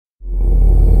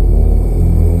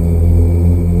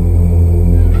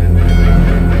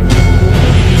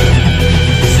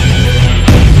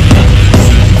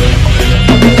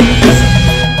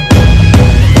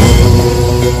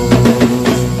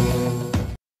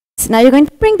Now you're going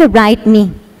to bring the right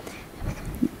knee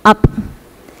up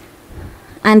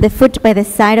and the foot by the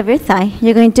side of your thigh.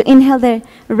 You're going to inhale the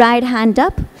right hand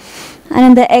up, and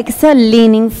on the exhale,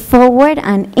 leaning forward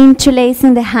and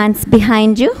interlacing the hands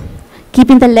behind you,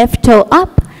 keeping the left toe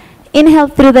up. Inhale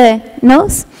through the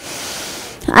nose,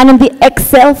 and on the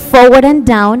exhale, forward and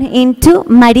down into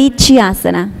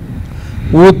Marichyasana.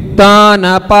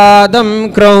 Uttana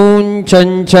padam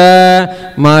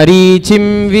krauncancha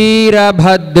maricim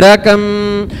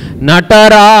virabhadrakam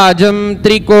natarajam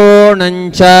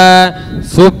trikonancha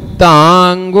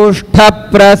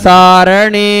suptangushta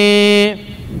prasarane.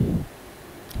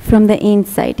 From the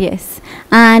inside, yes.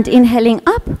 And inhaling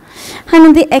up, and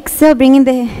on the exhale, bringing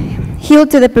the heel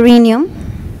to the perineum,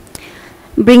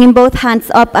 bringing both hands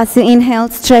up as you inhale,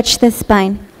 stretch the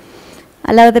spine.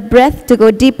 Allow the breath to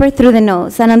go deeper through the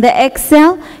nose. And on the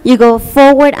exhale, you go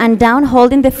forward and down,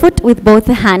 holding the foot with both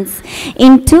the hands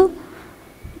into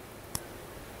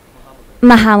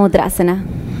Mahamudrasana.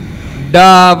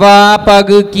 Dava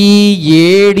pag ki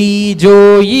yedi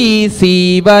joyi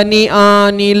sivani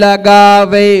ani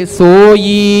lagave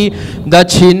soyi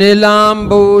dachin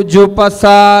lambu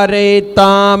jupasare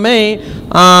tame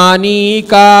ani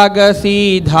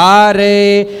kagasi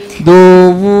dhare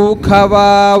do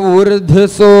khava urdh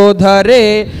so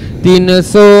dhare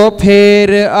 300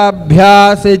 फेर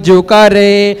अभ्यास जो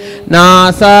करे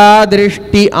NASA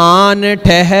दृष्टि आन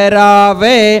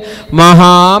ठहरावे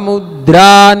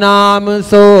महामुद्रा नाम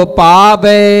सो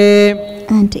पावे.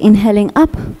 And inhaling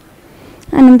up,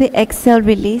 and on the exhale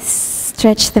release,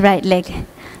 stretch the right leg,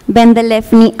 bend the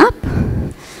left knee up.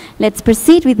 Let's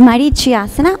proceed with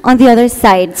Marichyasana on the other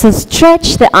side. So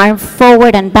stretch the arm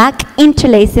forward and back,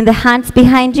 interlacing the hands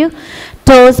behind you,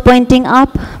 toes pointing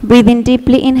up. Breathe in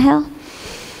deeply, inhale.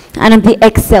 And on the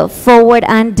exhale, forward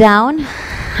and down,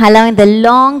 allowing the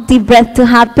long deep breath to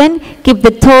happen. Keep the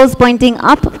toes pointing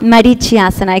up,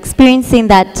 Marichyasana, experiencing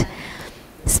that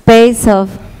space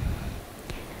of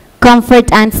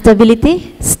comfort and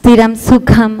stability. Stiram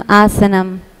Sukham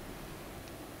Asanam.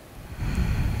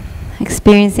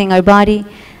 Experiencing our body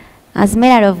as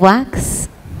made out of wax.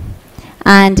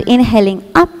 And inhaling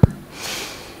up.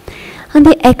 On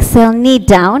the exhale, knee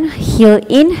down, heel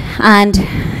in, and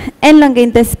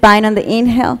elongate the spine on the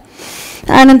inhale.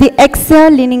 And on the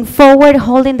exhale, leaning forward,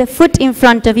 holding the foot in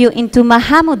front of you into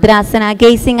Mahamudrasana,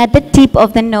 gazing at the tip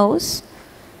of the nose.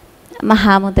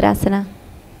 Mahamudrasana.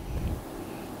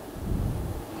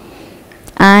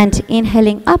 And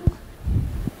inhaling up.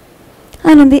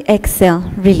 And on the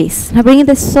exhale, release. Now bringing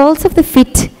the soles of the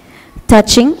feet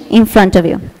touching in front of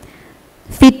you.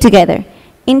 Feet together.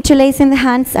 Interlacing the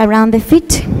hands around the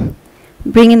feet.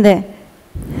 Bringing the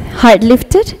heart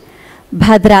lifted.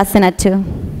 Bhadrasana 2.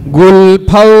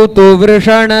 Gulphautu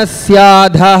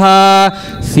vrishanasya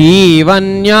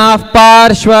sivanyah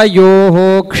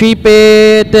parshvayoho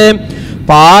kshipet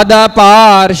pada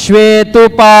parshvetu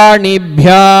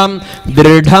panibhyam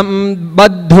dridham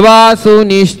badhva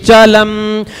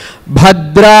sunischalam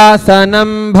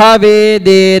bhadrasanam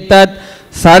bhavedetat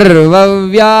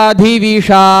sarvavyadhi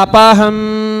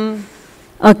vishapaham.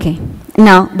 Okay,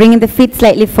 now bringing the feet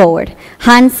slightly forward.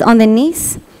 Hands on the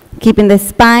knees, keeping the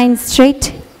spine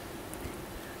straight.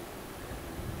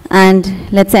 And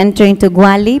let's enter into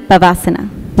Gwali Pavasana.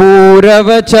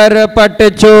 Purav charpat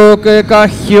chok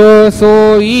kahyo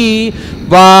soyi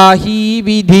vahi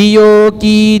vidhiyo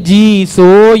ki ji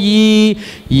soyi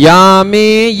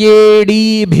yame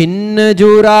yedi bhin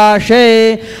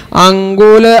jurashe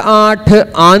angul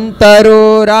 8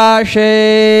 antaro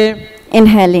rashe.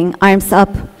 Inhaling, arms up.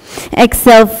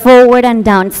 Exhale, forward and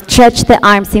down. Stretch the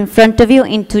arms in front of you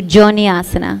into Joni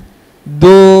Asana.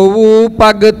 दो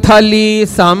पग थली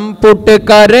संपुट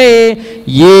करे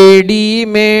येडी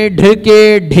में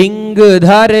ढके ढिंग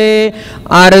धरे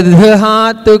अर्ध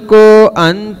हाथ को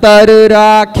अंतर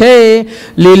राखे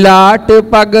लिलाट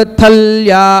पग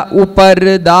थल्या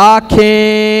ऊपर दाखे.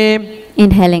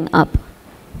 Inhaling up.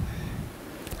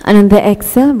 And on the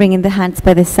exhale, bringing the hands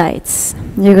by the sides.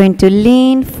 You're going to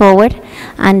lean forward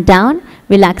and down,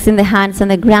 relaxing the hands on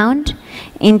the ground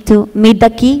into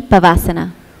Midaki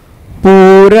Pavasana.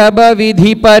 पूरब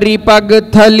विधि परिपग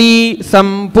थली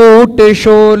संपुट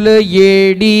शोल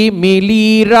येडी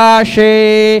मिली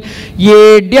राशे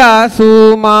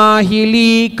येड्यासु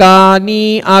माहिली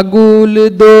कानी अगुल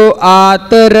दो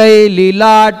आतरे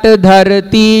लिलाट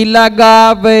धरती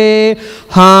लगावे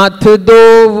हाथ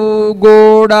दो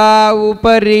गोड़ा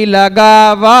ऊपरी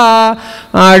लगावा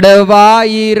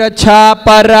अड़वाई रछा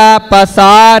परा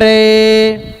पसारे.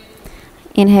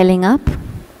 Inhaling up.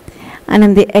 And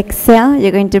on the exhale,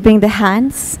 you're going to bring the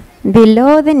hands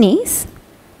below the knees,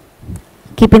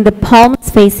 keeping the palms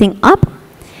facing up.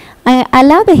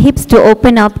 Allow the hips to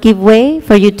open up, give way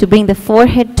for you to bring the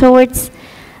forehead towards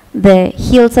the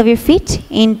heels of your feet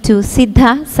into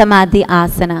Siddha Samadhi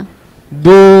Asana.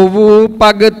 दोवु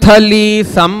पग थली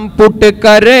संपुट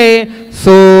करे,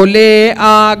 सोले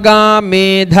आगा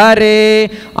में धरे,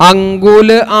 अंगुल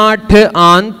 8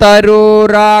 आंतरो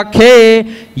राखे,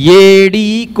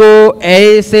 येड़ी को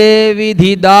ऐसे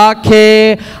विधि दाखे,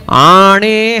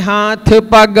 आणे हाथ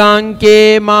पगांके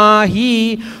माही,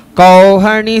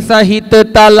 कौहणी सहित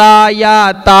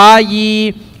तलाया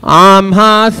ताई,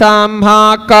 आम्हा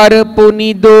सांभा कर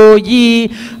पुनि दोई,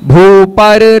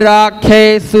 भूपर राखे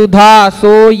सुधा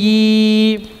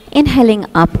सोई. Inhaling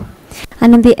up,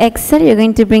 and on the exhale you're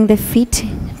going to bring the feet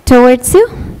towards you,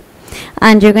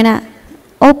 and you're going to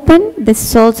open the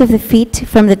soles of the feet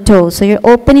from the toes. So you're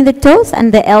opening the toes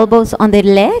and the elbows on the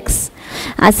legs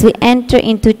as we enter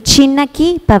into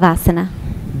Chinnaki Pavasana.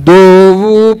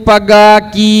 दोवु पगा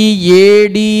की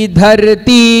येड़ी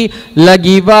धरती,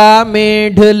 लगिवा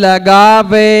मेढ़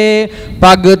लगावे,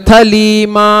 पगथली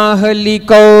माहली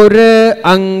कौर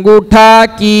अंगूठा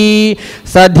की,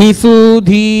 सधी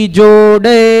सूधी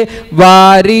जोड़े,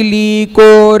 वारिली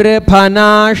core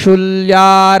Fanaa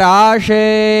शुल्याराशे.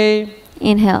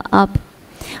 Inhale up,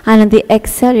 and on the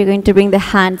exhale you're going to bring the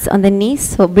hands on the knees.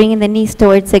 So bringing the knees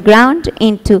towards the ground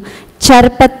into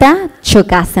Charpata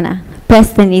Chokasana.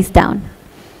 Press the knees down.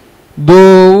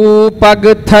 दो पग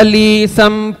थली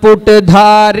संपुट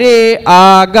धारे,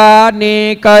 आगा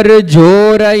ने कर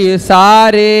जोरय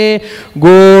सारे,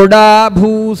 गोड़ा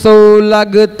भूसो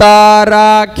लगता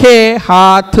राखे,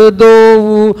 हाथ दो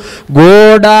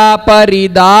गोड़ा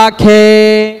परिदाखे.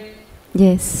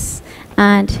 Yes.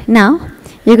 And now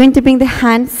you're going to bring the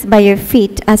hands by your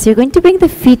feet, as you're going to bring the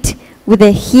feet with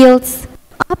the heels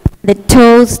up, the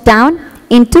toes down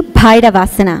into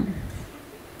Bhairavasana.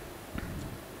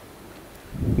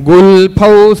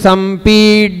 गुल्फौ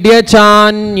संपीड्य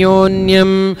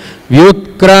चान्योन्यं,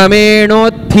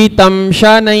 व्युत्क्रमेणोत्थितं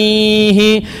शनैः,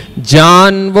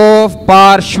 जान्वोः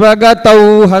पार्श्वगतौ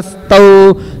हस्तौ,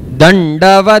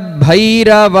 दण्डवद्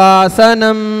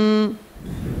भैरवासनम्.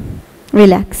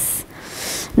 Relax.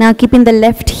 Now keeping the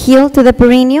left heel to the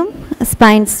perineum,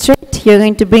 spine straight, you're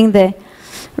going to bring the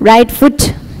right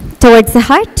foot towards the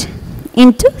heart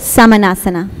into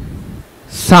Samanasana.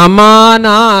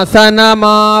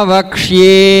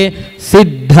 समानासनमावक्ष्ये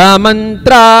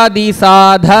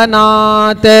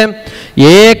सिद्धमन्त्रादिसाधनात्,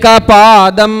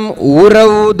 एकपादम्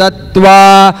उरौ दत्त्वा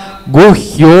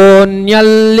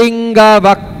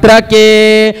गुह्योऽन्यल्लिङ्गवक्त्रके,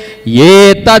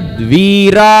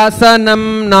 एतद्वीरासनं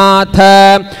नाथ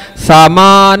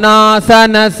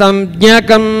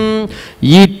समानासनसंज्ञकम्,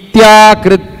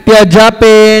 इत्याकृत्य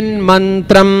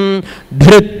जपेन्मन्त्रं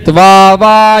धृत्वा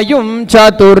वायुं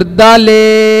चतुर्दले.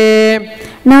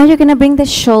 Now you're going to bring the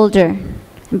shoulder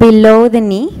below the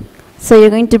knee. So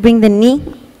you're going to bring the knee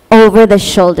over the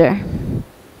shoulder.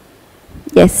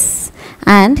 Yes.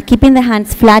 And keeping the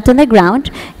hands flat on the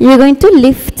ground, you're going to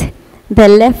lift the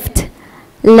left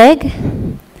leg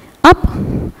up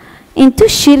into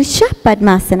Shirsha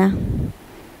Padmasana.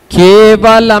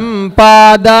 केवलं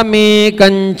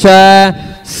पादमेकञ्च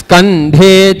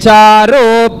स्कन्धे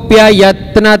चारोप्य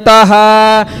यत्नतः,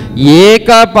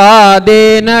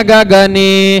 एकपादेन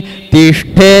गगने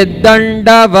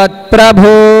तिष्ठेद्दण्डवत्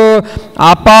प्रभो,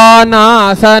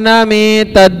 अपानासनमेतद्धि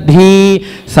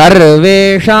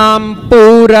सर्वेषां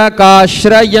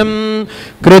पूरकाश्रयं,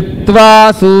 कृत्वा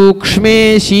सूक्ष्मे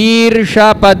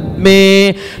शीर्षपद्मे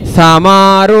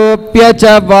समारोप्य च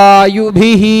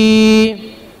वायुभिः.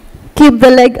 Keep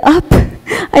the leg up.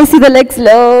 I see the leg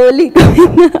slowly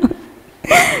going up.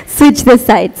 Switch the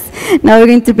sides. Now we're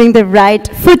going to bring the right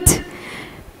foot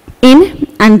in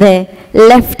and the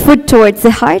left foot towards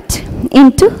the heart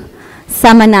into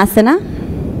Samanasana.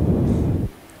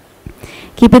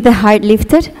 Keep the heart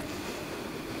lifted.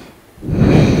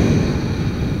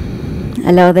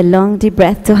 Allow the long deep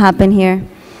breath to happen here.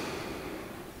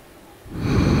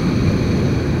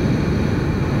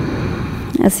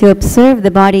 As you observe the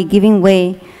body giving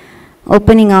way,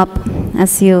 opening up,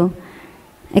 as you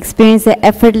experience the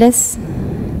effortless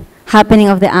happening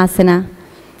of the asana,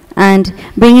 and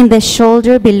bringing the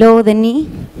shoulder below the knee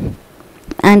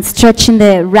and stretching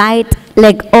the right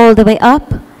leg all the way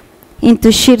up into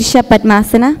Shirsha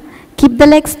Padmasana. Keep the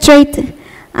leg straight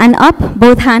and up,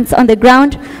 both hands on the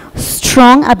ground,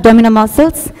 strong abdominal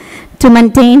muscles to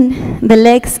maintain the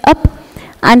legs up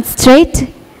and straight.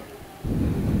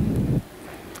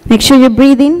 Make sure you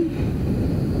breathe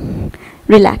in,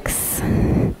 relax,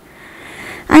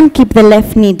 and keep the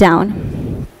left knee down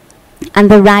and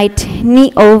the right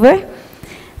knee over,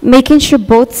 Making sure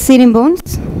both sitting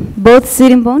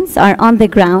bones are on the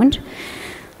ground,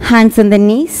 hands on the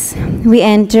knees. We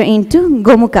enter into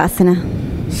Gomukhasana.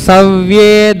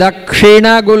 Savye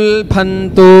dakshina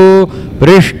gulphantu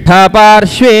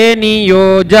prishtaparshve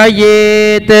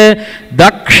niyojayet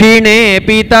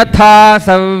dakshinepi tatha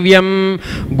savyam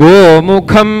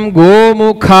gomukham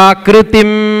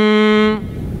gomukhakritim.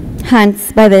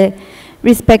 Hands by the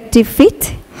respective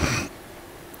feet.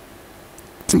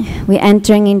 We are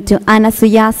entering into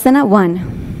Anasuyasana 1.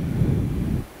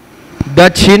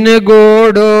 दक्षिण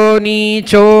गोड़ो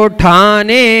नीचो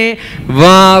ठाने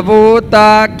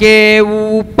वावोता के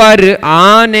ऊपर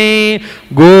आने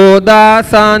गोदा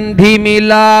संधि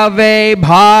मिलावे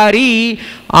भारी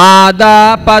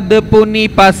आदा पद पुनि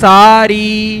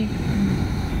पसारी.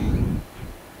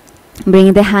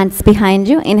 Bring the hands behind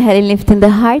you, inhaling, lifting the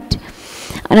heart,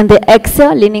 and on the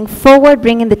exhale, leaning forward,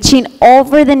 bringing the chin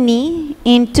over the knee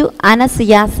into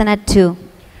Anasuyasana 2.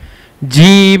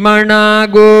 जीमणा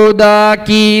गोदा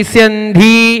की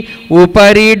संधि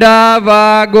उपरिडा वा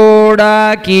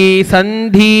गोड़ा की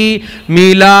संधि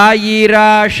मिलाई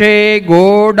राशे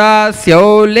गोड़ा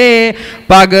स्योले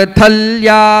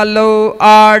पगथल्यालो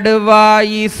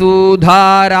आडवाई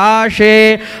सुधाराशे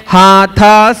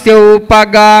हाथा स्यो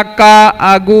पगा का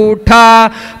अगूठा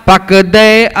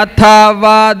पकदे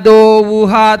अथवा दो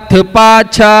हाथ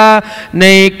पाछा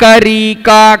ने करी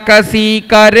का कसी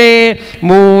करे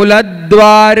मूल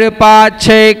द्वार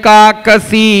पाछे का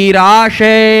कसी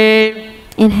राशे.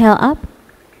 Inhale up,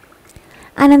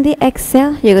 and on the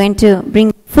exhale you're going to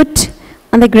bring foot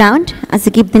on the ground as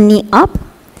you keep the knee up,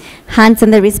 hands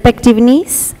on the respective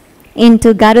knees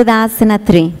into Garudasana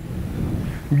 3.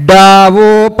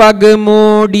 Davos पग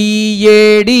मोड़ी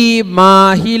येड़ी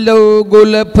माहिलो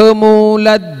गुल्फ मूल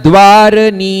द्वार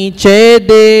नीचे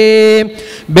दे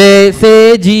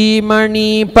बेसे जी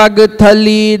मणि पग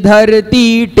थली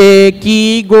धरती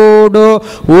टेकी गोड़ो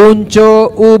ऊंचो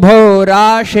उभो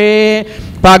राशे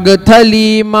पगथली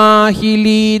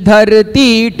माहिली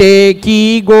धरती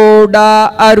टेकी गोड़ा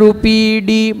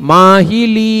अरुपीडी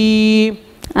माहिली.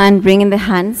 And bring in the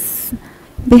hands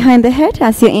behind the head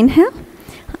as you inhale.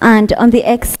 And on the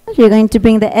exhale, you're going to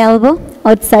bring the elbow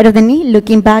outside of the knee,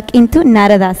 looking back into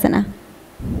Naradasana.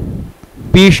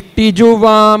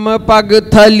 पिष्टिजुवाम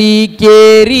पगथली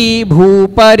केरी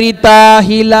भूपरिता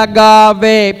ही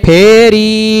लगावे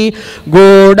फेरी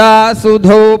गोड़ा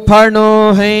सुधो फणो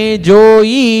है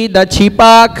जोई दछी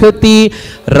पाखती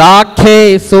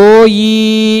राखे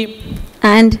सोई.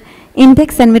 And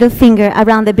index and middle finger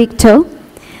around the big toe,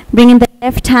 bringing the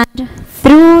left hand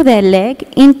through the leg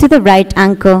into the right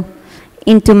ankle,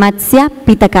 into Matsya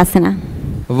Pitakasana.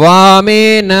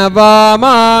 Women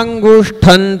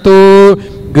वामांगुष्ठन्तु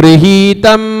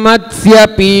गृहीतं मत्स्य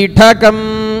पीठकं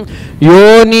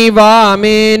योनि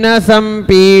women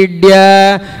संपीड्य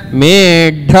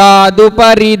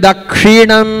मेढ्रादुपरि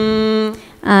दक्षिणम्.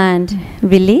 And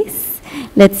release.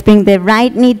 Let's bring the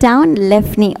right knee down,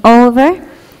 left knee over,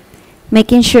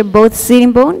 making sure both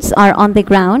sitting bones are on the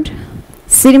ground.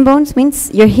 Sitting bones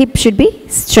means your hip should be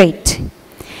straight.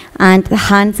 And the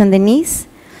hands on the knees.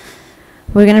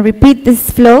 We're going to repeat this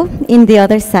flow in the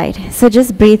other side. So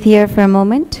just breathe here for a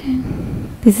moment.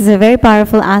 This is a very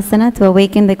powerful asana to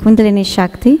awaken the Kundalini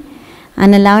Shakti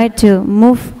and allow it to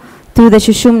move through the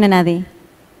Shushumna Nadi.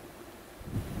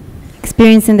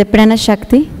 Experiencing the Prana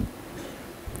Shakti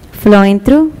flowing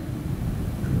through.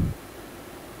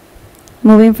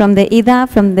 Moving from the Ida,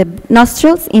 from the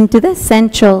nostrils into the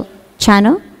central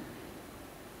channel.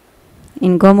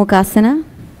 In Gomukhasana,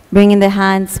 bringing the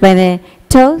hands by the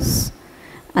toes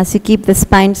as you keep the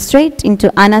spine straight into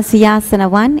Anasuyasana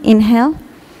 1. Inhale.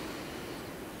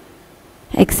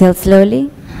 Exhale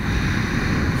slowly.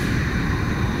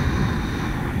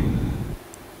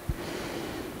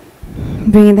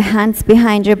 Bringing the hands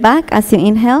behind your back as you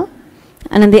inhale.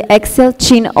 And on the exhale,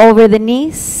 chin over the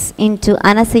knees into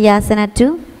Anasuyasana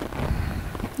 2.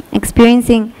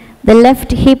 Experiencing the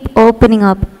left hip opening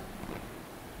up.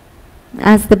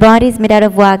 As the body is made out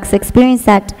of wax, experience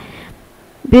that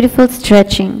beautiful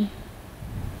stretching.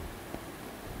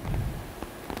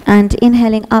 And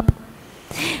inhaling up.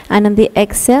 And on the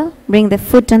exhale, bring the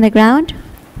foot on the ground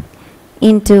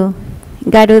into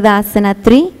Garudasana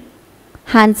 3.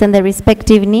 Hands on the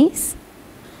respective knees.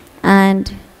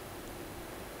 And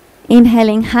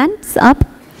inhaling, hands up.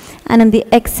 And on the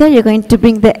exhale, you're going to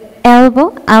bring the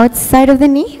elbow outside of the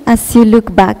knee as you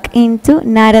look back into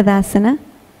Naradasana.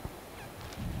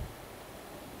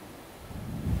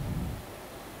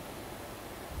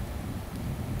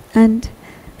 And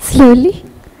slowly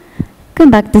Come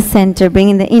back to center,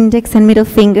 bringing the index and middle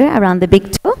finger around the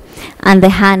big toe and the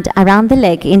hand around the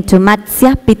leg into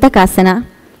Matsya Pitakasana.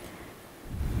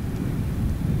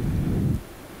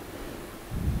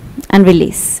 And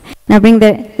release. Now bring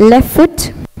the left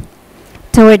foot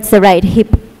towards the right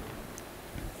hip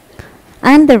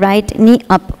and the right knee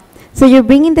up. So you're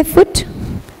bringing the foot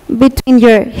between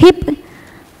your hip,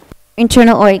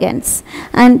 internal organs,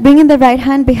 and bringing the right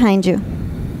hand behind you.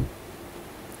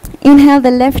 Inhale the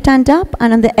left hand up,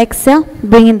 and on the exhale,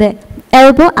 bringing the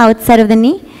elbow outside of the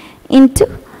knee into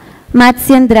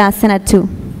Matsyendrasana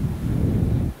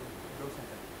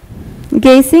 2.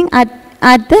 Gazing at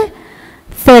the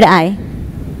third eye.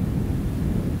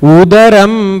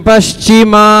 Udaram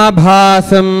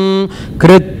paschimabhasam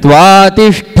kritva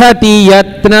tishtati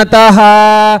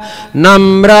yatnataha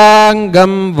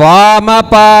namrangam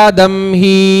vamapadam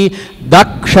hi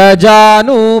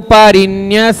dakshajanu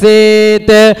parinyaset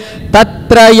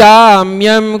tatra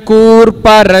yamyam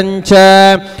kurparancha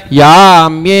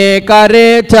yamye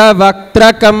karecha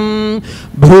vaktrakam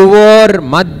bhruvor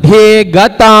madhye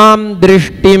gatam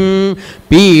drishtim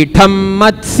Pitham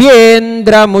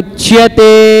Matsyendra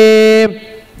Muchyate.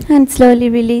 And slowly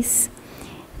release.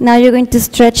 Now you're going to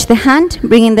stretch the hand,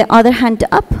 bringing the other hand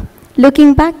up,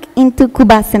 looking back into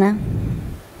Kubasana.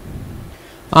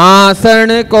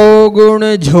 Asan ko gun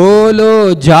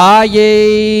jholo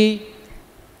jaye.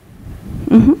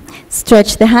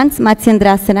 Stretch the hands,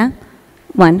 Matsyendrasana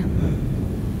 1.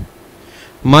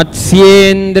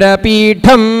 Matsyendra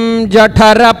Pitham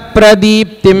Jathara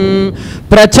Pradiptim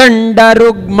Prachanda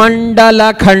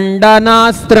Rugmandala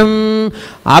Khandanastram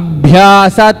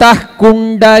Abhyasatah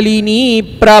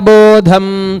Kundalini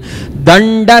Prabodham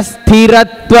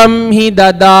Dandasthiratvam hi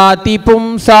dadati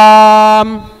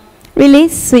pumsam.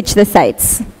 Release, switch the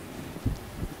sides.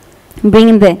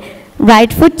 Bringing the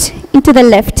right foot into the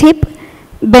left hip,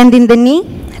 bending the knee,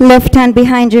 left hand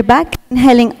behind your back,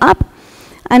 inhaling up.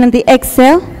 And on the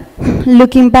exhale,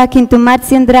 looking back into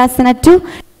Matsyendrasana 2,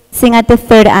 sing at the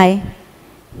third eye.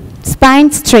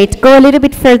 Spine straight. Go a little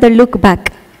bit further, look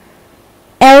back.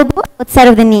 Elbow outside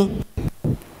of the knee.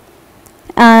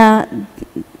 The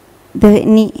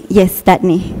knee, yes, that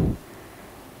knee.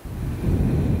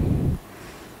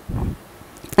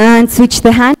 And switch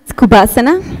the hands,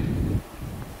 Kubasana.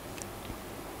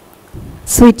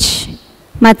 Switch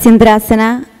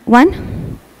Matsyendrasana 1.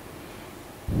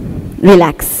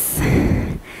 Relax.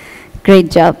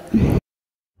 Great job.